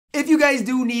If you guys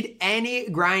do need any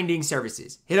grinding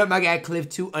services, hit up my guy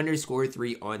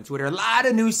Cliff2_3 on Twitter. A lot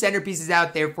of new centerpieces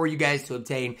out there for you guys to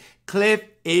obtain. Cliff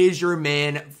is your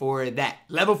man for that.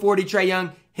 Level 40 Trae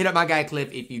Young, hit up my guy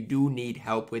Cliff if you do need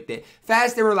help with it.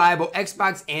 Fast and reliable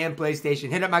Xbox and PlayStation,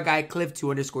 hit up my guy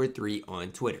Cliff2_3 on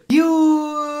Twitter.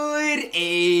 It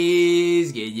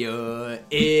is good, yo.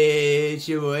 It's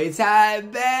your boy Ty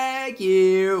back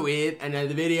here with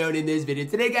another video. And in this video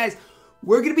today, guys,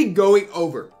 we're going to be going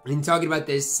over and talking about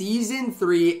the Season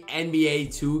 3 NBA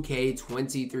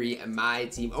 2K23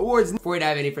 MyTEAM Awards. Before we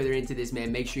dive any further into this,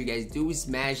 man, make sure you guys do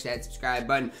smash that subscribe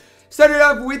button. Started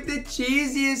off with the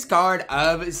cheesiest card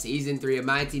of Season 3 of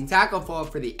MyTEAM, Tacko Fall.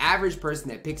 For the average person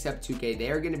that picks up 2K,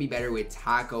 they're going to be better with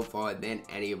Tacko Fall than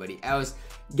anybody else.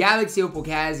 Galaxy Opal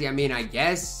Kazi, I mean, I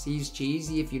guess he's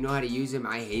cheesy if you know how to use him.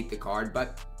 I hate the card,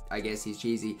 but I guess he's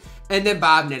cheesy. And then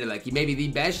Bob Nedelecki, maybe the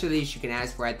best release you can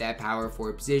ask for at that power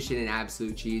forward position, an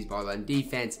absolute cheese ball on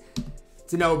defense.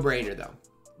 It's a no-brainer, though.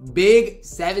 Big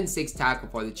 7'6" Tacko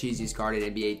Fall, the cheesiest card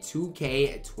in NBA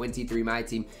 2K23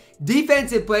 MyTEAM.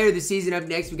 Defensive player of the season up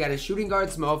next. We got a shooting guard,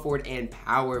 small forward, and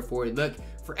power forward. Look,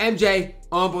 for MJ,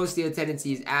 on-ball steal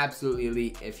tendency is absolutely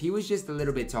elite. If he was just a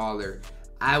little bit taller,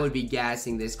 I would be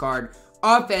gassing this card.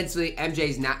 Offensively,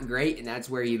 MJ's not great, and that's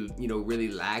where he,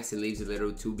 really lacks and leaves a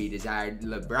little to be desired.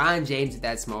 LeBron James at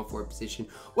that small forward position.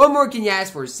 What more can you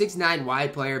ask for? 6'9"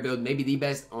 wide player build, maybe the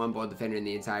best on-ball defender in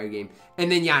the entire game.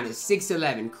 And then Giannis,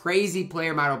 6'11", crazy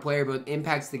player model player build,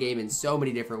 impacts the game in so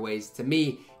many different ways. To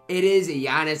me, it is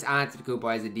Giannis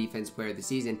Antetokounmpo as the defense player of the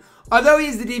season. Although he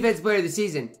is the defense player of the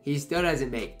season, he still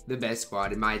doesn't make the best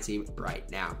squad in my team right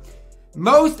now.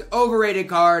 Most overrated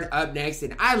card up next,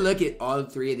 and I look at all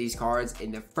three of these cards,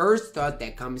 and the first thought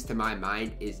that comes to my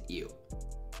mind is ew.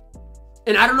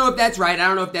 And I don't know if that's right, I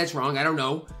don't know if that's wrong, I don't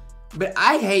know. But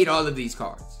I hate all of these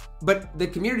cards. But the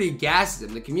community gasses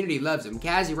them, the community loves them.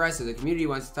 Kazi Russell, the community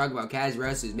wants to talk about Kazi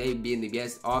Russell as maybe being the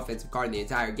best offensive card in the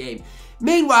entire game.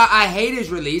 Meanwhile, I hate his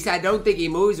release, I don't think he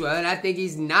moves well, and I think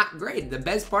he's not great. The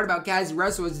best part about Kazi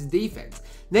Russell is his defense.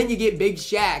 Then you get Big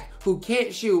Shaq, who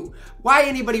can't shoot. Why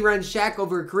anybody runs Shaq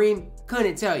over Kareem?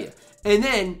 Couldn't tell you. And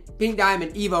then Pink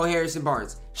Diamond, Evo Harrison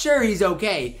Barnes. Sure, he's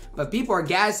okay, but people are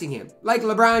gassing him. Like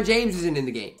LeBron James isn't in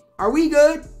the game. Are we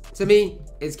good? To me,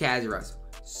 it's Kazi Russell.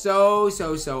 So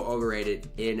overrated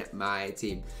in my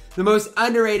team. The most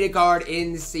underrated card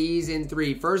in Season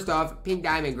 3. First off, Pink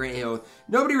Diamond Grant Hill.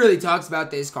 Nobody really talks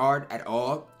about this card at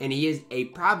all, and he is a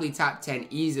probably top 10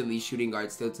 easily shooting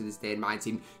guard still to this day in my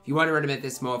team. If you want to run him at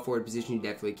this small forward position, you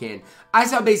definitely can. I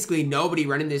saw basically nobody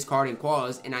running this card in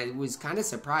quals, and I was kind of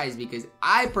surprised because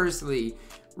I personally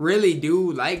really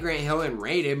do like Grant Hill and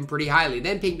rate him pretty highly.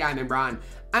 Then Pink Diamond Bron.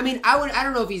 I mean, I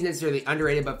don't know if he's necessarily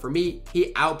underrated, but for me,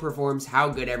 he outperforms how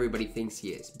good everybody thinks he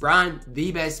is. Bron, the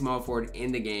best small forward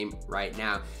in the game right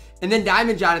now. And then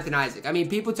Diamond Jonathan Isaac. I mean,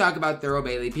 people talk about Thurl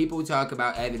Bailey. People talk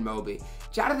about Evan Mobley.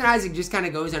 Jonathan Isaac just kind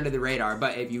of goes under the radar,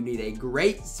 but if you need a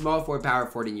great small forward, power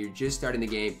forward, and you're just starting the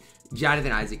game,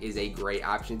 Jonathan Isaac is a great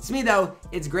option. To me, though,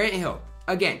 it's Grant Hill.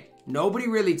 Again, nobody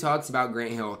really talks about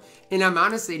Grant Hill, and I'm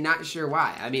honestly not sure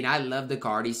why. I mean, I love the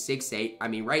card. He's 6'8". I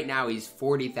mean, right now he's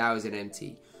 40,000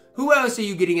 MT. Who else are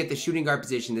you getting at the shooting guard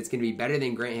position that's going to be better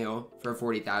than Grant Hill for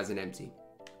 40,000 MT?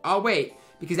 I'll wait,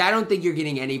 because I don't think you're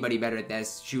getting anybody better at that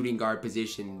shooting guard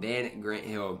position than Grant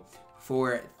Hill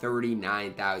for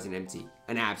 39,000 MT.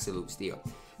 An absolute steal.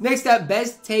 Next up,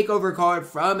 best takeover card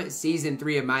from Season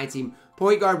 3 of my team.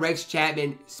 Point guard Rex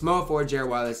Chapman, small forward Jared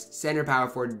Wallace, center power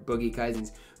forward Boogie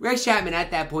Cousins. Rex Chapman at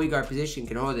that point guard position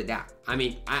can hold it down. I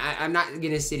mean, I'm not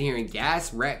going to sit here and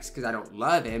gas Rex because I don't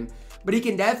love him, but he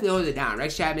can definitely hold it down.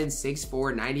 Rex Chapman,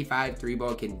 6'4", 95,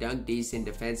 3-ball, can dunk decent,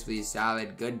 defensively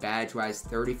solid, good badge-wise,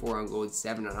 34 on gold,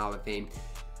 7 on Hall of Fame.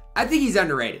 I think he's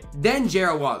underrated. Then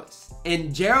Gerald Wallace.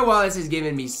 And Gerald Wallace has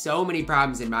given me so many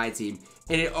problems in my team,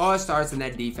 and it all starts on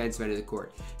that defensive end of the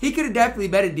court. He could have definitely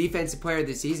been a defensive player of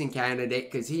the season candidate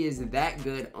because he is that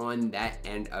good on that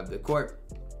end of the court.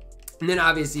 And then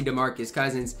obviously DeMarcus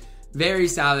Cousins. Very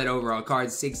solid overall card,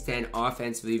 6'10",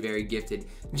 offensively very gifted.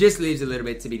 Just leaves a little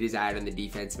bit to be desired on the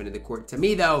defensive end of the court. To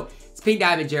me, though, it's Pink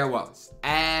Diamond Gerald Wallace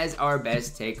as our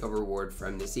best takeover award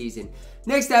from the season.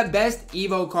 Next up, best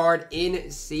Evo card in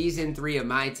Season 3 of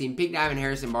my team. Pink Diamond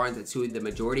Harrison Barnes. That's who the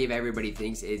majority of everybody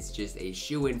thinks it's just a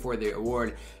shoo-in for the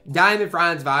award. Diamond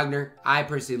Franz Wagner. I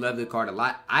personally love the card a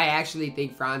lot. I actually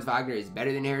think Franz Wagner is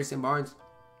better than Harrison Barnes.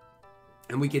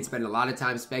 And we could spend a lot of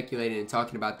time speculating and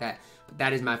talking about that. But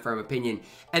that is my firm opinion.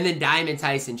 And then Diamond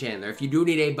Tyson Chandler. If you do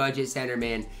need a budget center,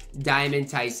 man, Diamond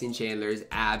Tyson Chandler is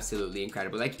absolutely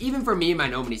incredible. Like, even for me in my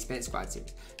Nobody Spent Squad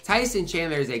series, Tyson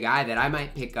Chandler is a guy that I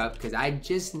might pick up because I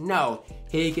just know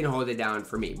he can hold it down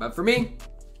for me. But for me,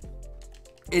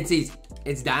 it's easy.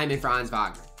 It's Diamond Franz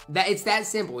Wagner. It's that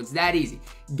simple. It's that easy.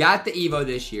 Got the Evo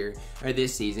this year, or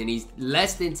this season. He's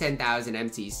less than 10,000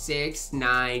 MT.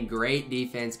 6'9", great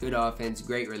defense, good offense,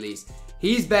 great release.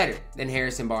 He's better than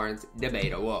Harrison Barnes,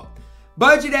 debatable.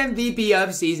 Budget MVP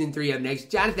of Season 3 up next.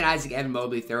 Jonathan Isaac, Evan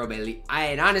Mobley, Thurl Bailey.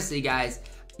 And honestly, guys,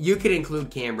 you could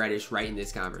include Cam Reddish right in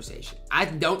this conversation. I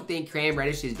don't think Cam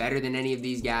Reddish is better than any of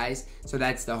these guys, so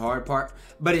that's the hard part.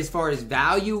 But as far as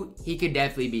value, he could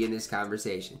definitely be in this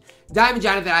conversation. Diamond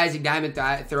Jonathan Isaac, Diamond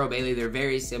Thurl Bailey, they're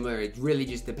very similar. It really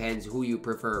just depends who you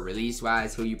prefer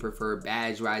release-wise, who you prefer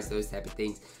badge-wise, those type of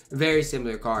things. Very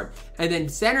similar card. And then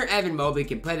center Evan Mobley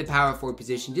can play the power forward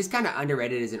position, just kind of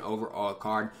underrated as an overall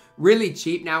card. Really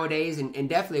cheap nowadays, and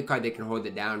definitely a card that can hold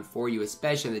it down for you,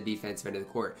 especially on the defensive end of the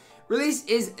court. Release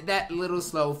is that little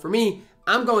slow for me.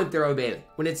 I'm going Thurl Bailey.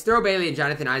 When it's Thurl Bailey and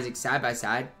Jonathan Isaac side by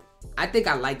side, I think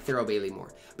I like Thurl Bailey more.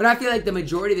 But I feel like the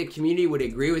majority of the community would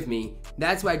agree with me.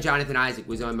 That's why Jonathan Isaac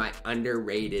was on my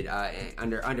underrated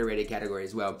underrated category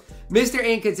as well. Mr.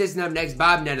 Inconsistent up next,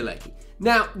 Bob Nedelecki.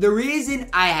 Now, the reason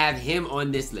I have him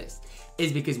on this list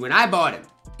is because when I bought him,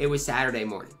 it was Saturday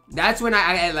morning. That's when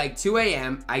I at like 2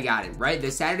 a.m. I got him, right?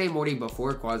 The Saturday morning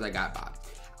before quals, I got Bob.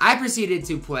 I proceeded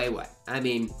to play what?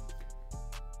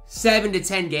 7 to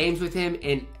 10 games with him,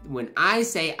 and when I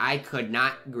say I could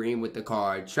not green with the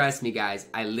card, trust me guys,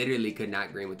 I literally could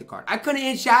not green with the card. I couldn't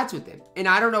hit shots with him, and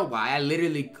I don't know why. I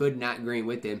literally could not green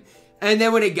with him. And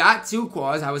then when it got to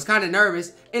quals, I was kind of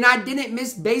nervous, and I didn't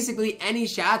miss basically any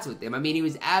shots with him. I mean, he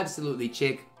was absolutely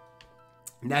chick.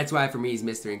 And that's why for me he's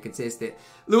Mr. Inconsistent.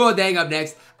 Luol Deng up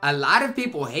next. A lot of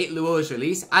people hate Luol's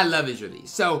release. I love his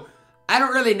release. So I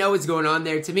don't really know what's going on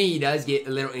there. To me, he does get a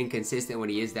little inconsistent when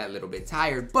he is that little bit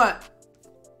tired, but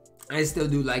I still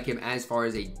do like him as far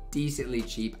as a decently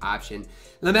cheap option.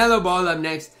 LaMelo Ball up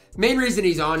next. Main reason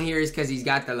he's on here is because he's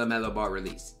got the LaMelo Ball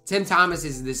release. Tim Thomas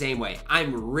is the same way.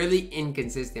 I'm really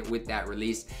inconsistent with that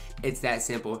release. It's that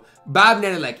simple. Bob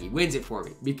Nedelecki wins it for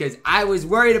me because I was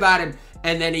worried about him,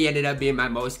 and then he ended up being my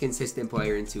most consistent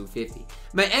player in 250.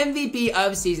 My MVP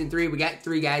of Season 3, we got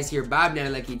 3 guys here. Bob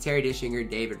Nedelecki, Terry Dischinger,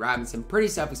 David Robinson. Pretty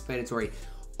self-explanatory.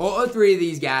 All 3 of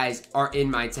these guys are in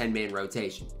my 10-man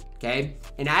rotation. Okay?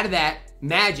 And out of that,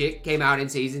 Magic came out in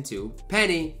Season 2.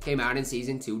 Penny came out in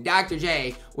Season 2. Dr.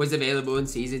 J was available in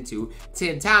Season 2.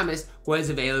 Tim Thomas was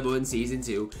available in Season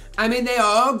 2. I mean, they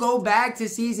all go back to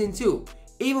Season 2.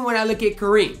 Even when I look at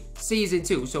Kareem, Season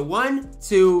 2. So 1,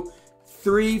 2,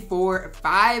 3, 4,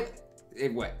 5.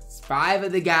 What? 5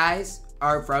 of the guys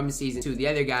are from Season 2. The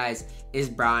other guys is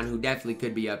Bron, who definitely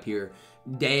could be up here.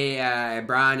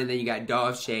 Bron, and then you got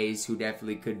Dolph Shays, who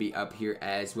definitely could be up here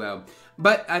as well.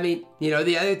 But, I mean, you know,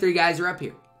 the other 3 guys are up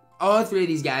here. All 3 of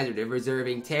these guys are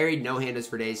deserving. Terry, no handles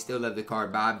for days. Still love the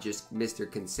card. Bob, just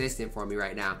Mr. Consistent for me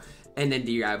right now. And then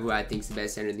D-Rob, who I think is the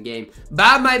best center in the game.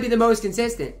 Bob might be the most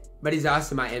consistent, but he's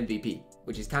also my MVP,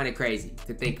 which is kind of crazy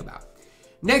to think about.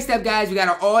 Next up, guys, we got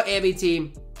our all-Ambi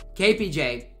team.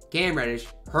 KPJ, Cam Reddish,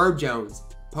 Herb Jones,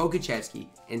 Pokachevsky,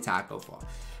 and Tacko Fall.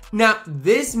 Now,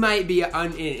 this might be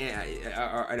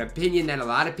an opinion that a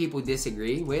lot of people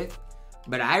disagree with,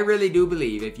 but I really do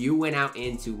believe if you went out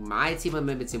into my team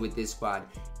unlimited with this squad,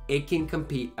 it can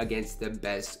compete against the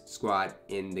best squad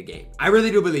in the game. I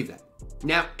really do believe that.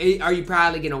 Now, are you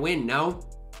probably going to win? No.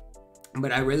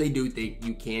 But I really do think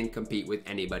you can compete with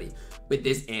anybody with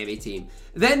this Ambi team.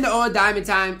 Then the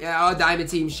all-diamond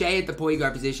team, Shea at the point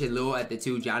guard position, Lil at the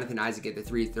 2, Jonathan Isaac at the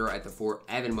 3, Thurl at the 4,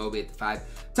 Evan Mobley at the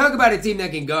 5. Talk about a team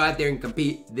that can go out there and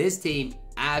compete. This team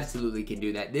absolutely can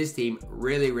do that. This team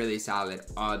really, really solid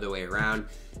all the way around.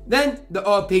 Then the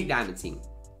all-pink diamond team.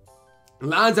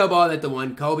 Lonzo Ball at the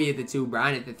 1, Kobe at the 2,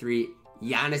 Brian at the 3,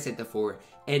 Giannis at the 4,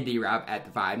 and D-Rob at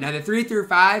the 5. Now the 3 through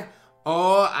 5,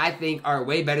 all I think are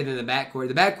way better than the backcourt.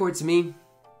 The backcourt to me,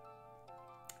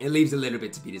 it leaves a little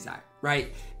bit to be desired,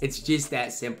 right? It's just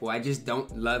that simple. I just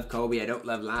don't love Kobe. I don't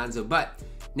love Lonzo. But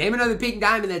name another pink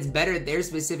diamond that's better at their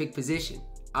specific position.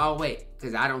 I'll wait,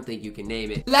 because I don't think you can name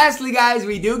it. Lastly, guys,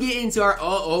 we do get into our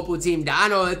all opal team.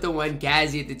 Donald at the 1,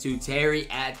 Kazzy at the 2, Terry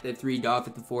at the 3, Dolph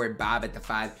at the 4, and Bob at the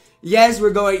 5. Yes, we're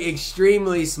going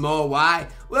extremely small. Why?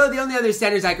 Well, the only other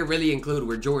centers I could really include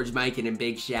were George Mikan and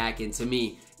Big Shaq, and to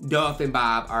me, Dolph and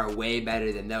Bob are way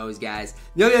better than those guys.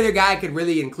 The only other guy I could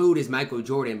really include is Michael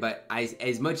Jordan, but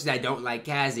as much as I don't like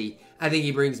Kazzy, I think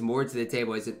he brings more to the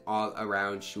table as an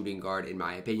all-around shooting guard, in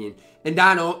my opinion. And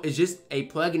Donald is just a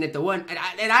plug-in at the one.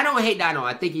 And I don't hate Donald.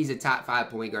 I think he's a top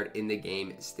 5 point guard in the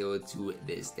game still to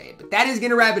this day. But that is going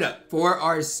to wrap it up for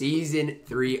our Season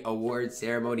 3 award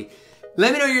ceremony.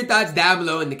 Let me know your thoughts down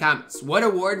below in the comments. What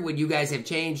award would you guys have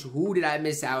changed? Who did I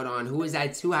miss out on? Who was I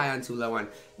too high on, too low on?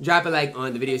 Drop a like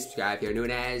on the video, subscribe if you're new,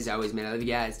 and as always, man, I love you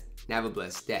guys, and have a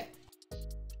blessed day.